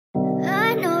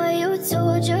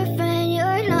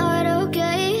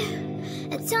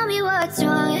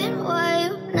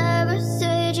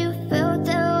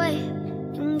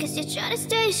try to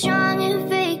stay strong and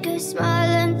fake a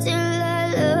smile until I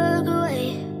look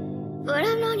away. But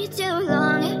I've known you too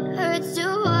long, it hurts to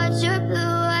watch your blue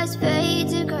eyes fade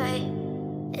to gray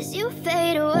as you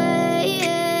fade away,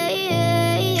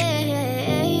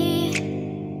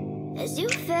 as you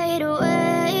fade away.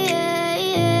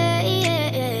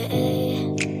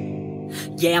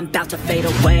 Yeah, I'm about to fade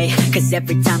away, cause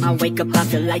every time I wake up I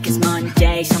feel like it's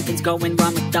Monday. Something's going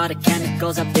wrong with all the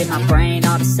chemicals up in my brain.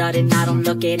 All of a sudden I don't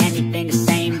look at anything the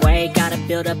same way. Gotta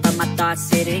build up of my thoughts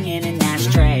sitting in an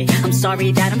ashtray. I'm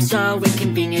sorry that I'm so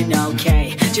inconvenient,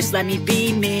 okay. Just let me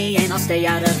be me and I'll stay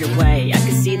out of your way. I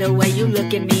can see the way you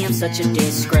look at me, I'm such a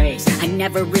disgrace. I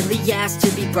never really asked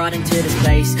to be brought into this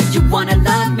place. You wanna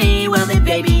love me? Well then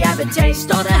baby have a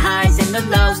taste. All the highs and the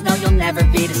lows, no you'll never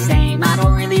be the same. I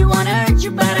don't really wanna hurt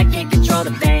you, but I can't control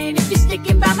the pain. If you're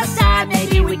sticking by my side,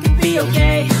 maybe we could be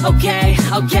okay.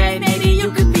 Okay, maybe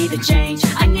you could be the change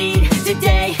I need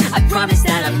today. I promise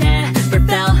that I've never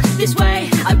felt this way.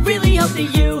 I really hope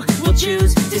that you will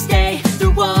choose to stay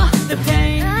through all the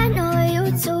pain. I know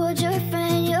you told your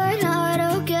friend you're not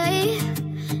okay,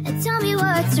 and tell me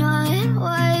what's wrong and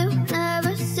why you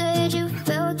never said you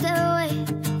felt that way.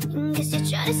 Guess you're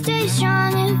trying to stay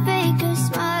strong and fake a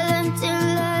smile until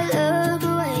I look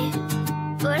away.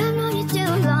 But I've known you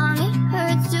too long, it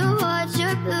hurts to watch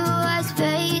your blue eyes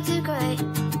fade to gray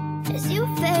as you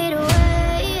fade away,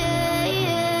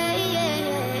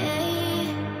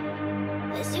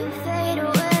 as you fade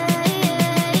away,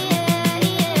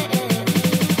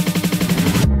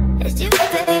 as you fade away, as you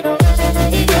fade away.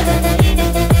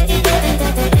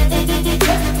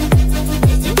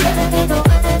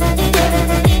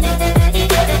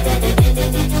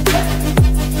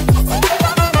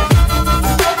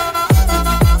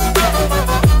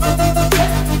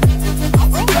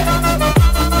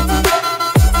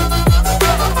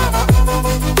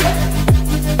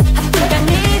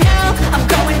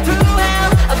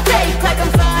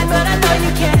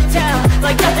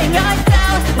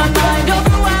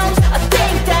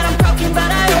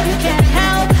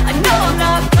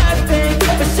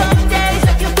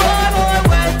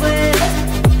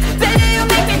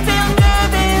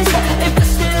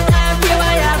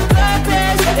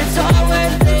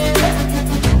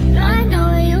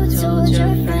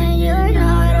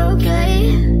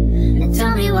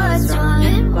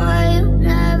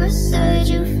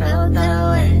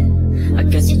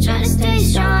 You're trying to stay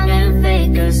strong and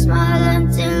fake a smile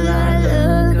until